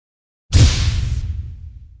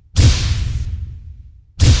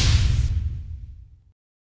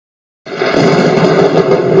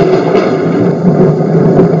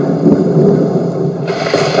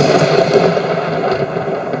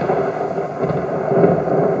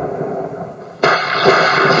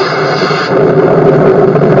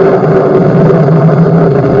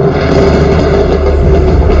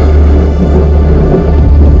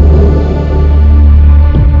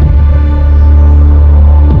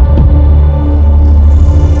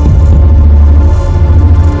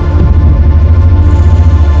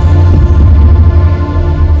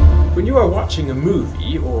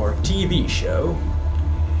show,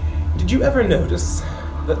 did you ever notice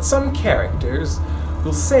that some characters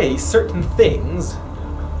will say certain things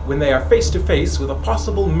when they are face to face with a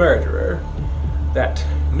possible murderer that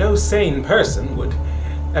no sane person would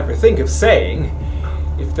ever think of saying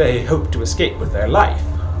if they hoped to escape with their life?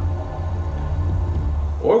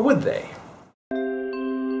 Or would they?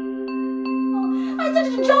 It's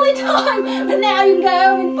such a jolly time, but now you can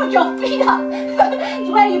go home and put your feet up. It's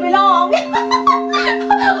where you belong.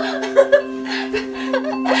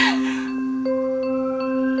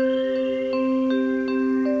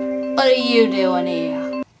 What are you doing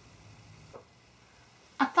here?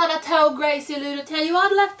 I thought I told Gracie Lou to tell you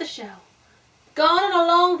I'd left the show. Gone on a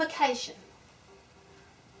long vacation.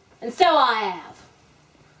 And so I have.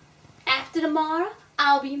 After tomorrow,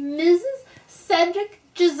 I'll be Mrs. Cedric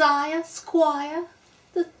Josiah Squire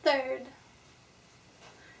the Third.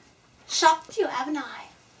 Shocked you, haven't I?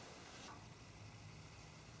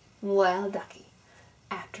 Well, Ducky,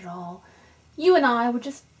 after all, you and I were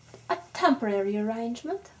just a temporary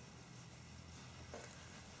arrangement.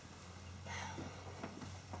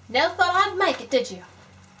 Never thought I'd make it, did you?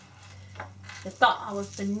 You thought I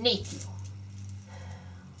was beneath you.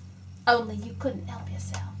 Only you couldn't help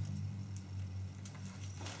yourself.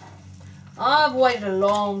 I've waited a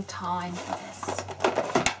long time for this.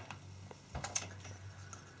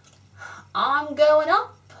 I'm going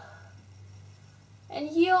up,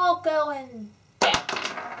 and you're going down.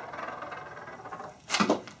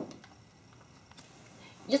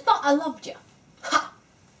 You thought I loved you. Ha!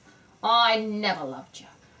 I never loved you.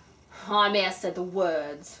 I may have said the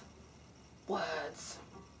words. Words.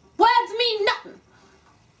 Words mean nothing.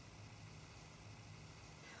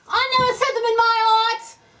 I never said them in my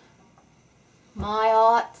heart. My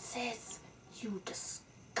heart says you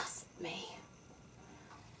disgust me.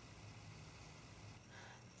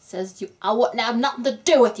 Says I wouldn't have nothing to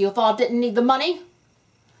do with you if I didn't need the money.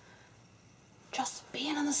 Just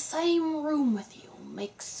being in the same room with you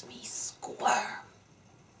makes me squirm.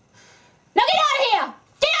 Now get out of here!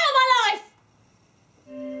 Get out of my life!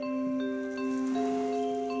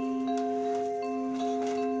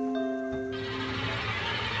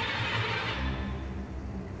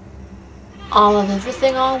 All of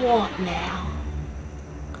everything I want now.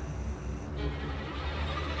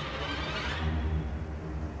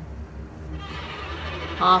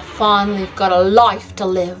 I finally have got a life to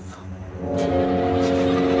live.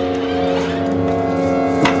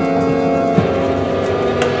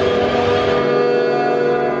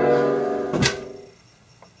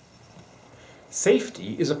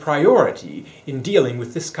 Safety is a priority in dealing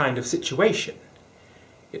with this kind of situation.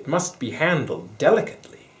 It must be handled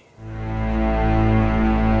delicately.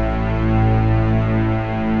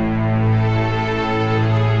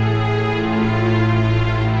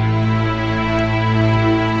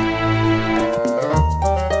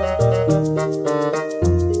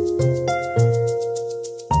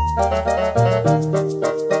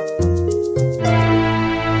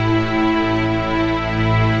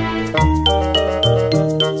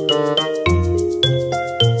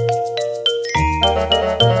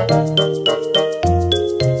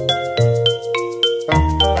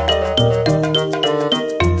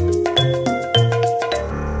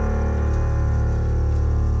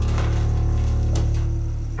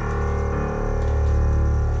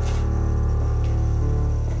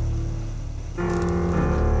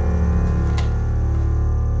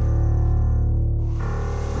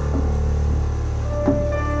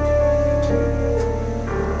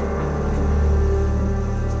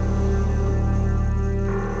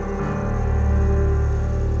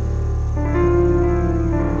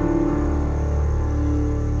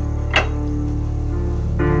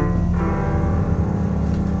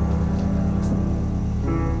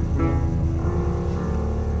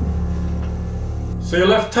 So you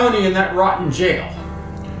left Tony in that rotten jail?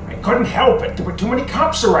 I couldn't help it. There were too many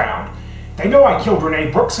cops around. They know I killed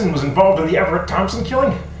Renee Brooks and was involved in the Everett Thompson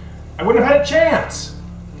killing. I wouldn't have had a chance.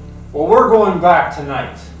 Well, we're going back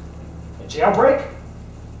tonight. A jailbreak?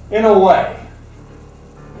 In a way.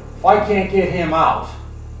 If I can't get him out,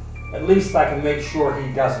 at least I can make sure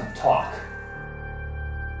he doesn't talk.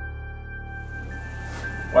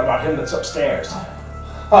 What about him that's upstairs?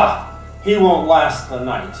 Ha! He won't last the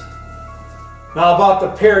night. Now about the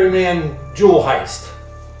Perryman jewel heist.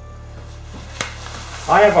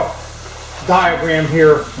 I have a diagram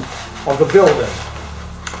here of the building,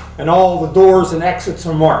 and all the doors and exits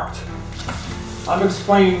are marked. I'm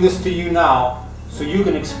explaining this to you now, so you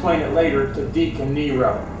can explain it later to Deke and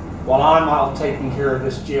Nero, while I'm out taking care of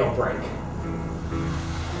this jailbreak.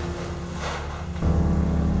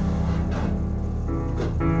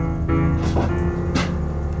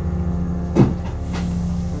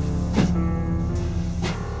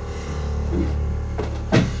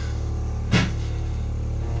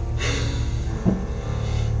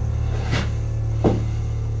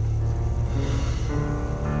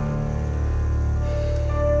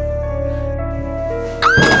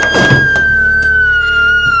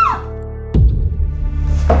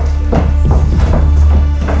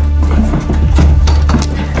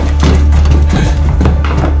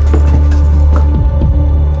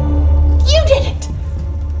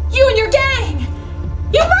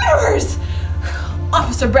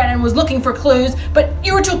 Officer Brennan was looking for clues, but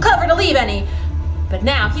you were too clever to leave any. But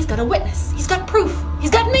now he's got a witness. He's got proof.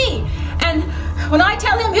 He's got me. And when I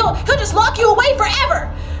tell him, he'll just lock you away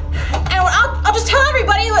forever. And I'll just tell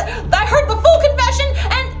everybody that I heard the full confession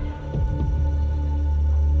and...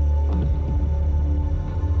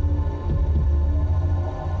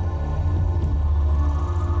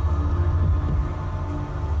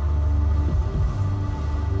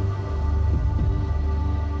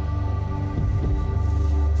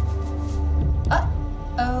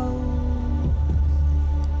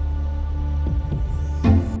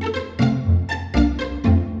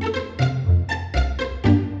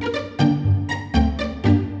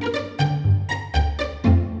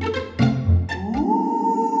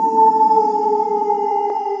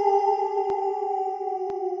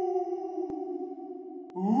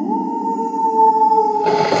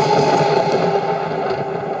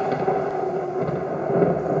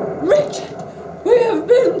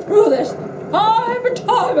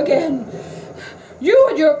 again. You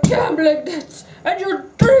and your gambling debts and your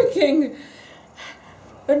drinking.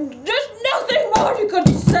 And there's nothing more you could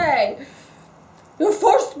say. You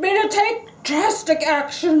forced me to take drastic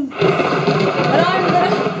action. And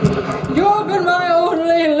you've been my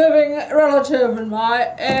only living relative and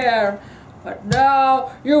my heir. But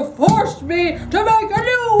now you forced me to make a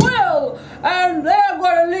new will, and they're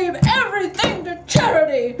going to leave everything to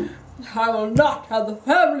charity. I will not have the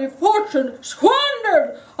family fortune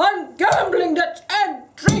squandered on gambling debts and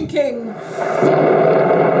drinking.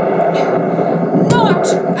 Not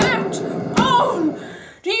at all.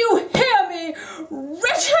 Do you hear me,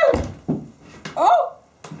 Richard? Oh.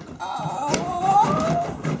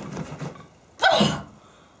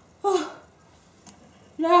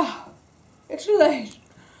 Now, it's late.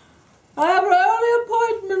 I have an early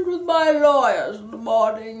appointment with my lawyers in the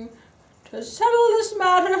morning to settle this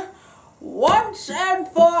matter once and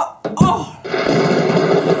for all.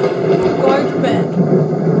 I'm going to bed.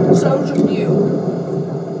 So should you.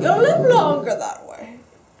 You'll live longer that way.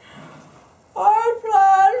 I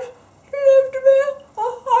plan to live to be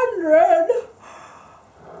 100.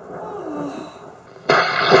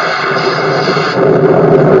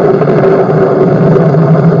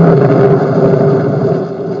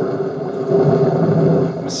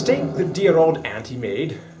 The mistake the dear old auntie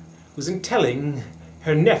made was in telling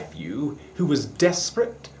her nephew, who was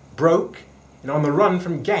desperate, broke, and on the run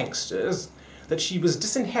from gangsters, that she was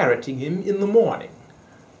disinheriting him in the morning.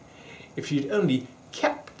 If she had only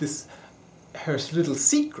kept this her little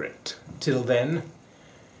secret till then,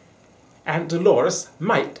 Aunt Dolores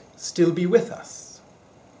might still be with us.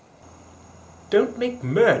 Don't make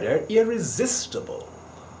murder irresistible.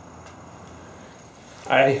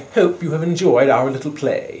 I hope you have enjoyed our little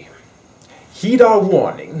play. Heed our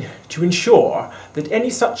warning to ensure that any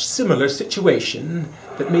such similar situation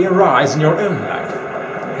that may arise in your own life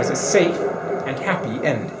has a safe and happy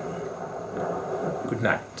ending. Good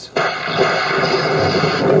night.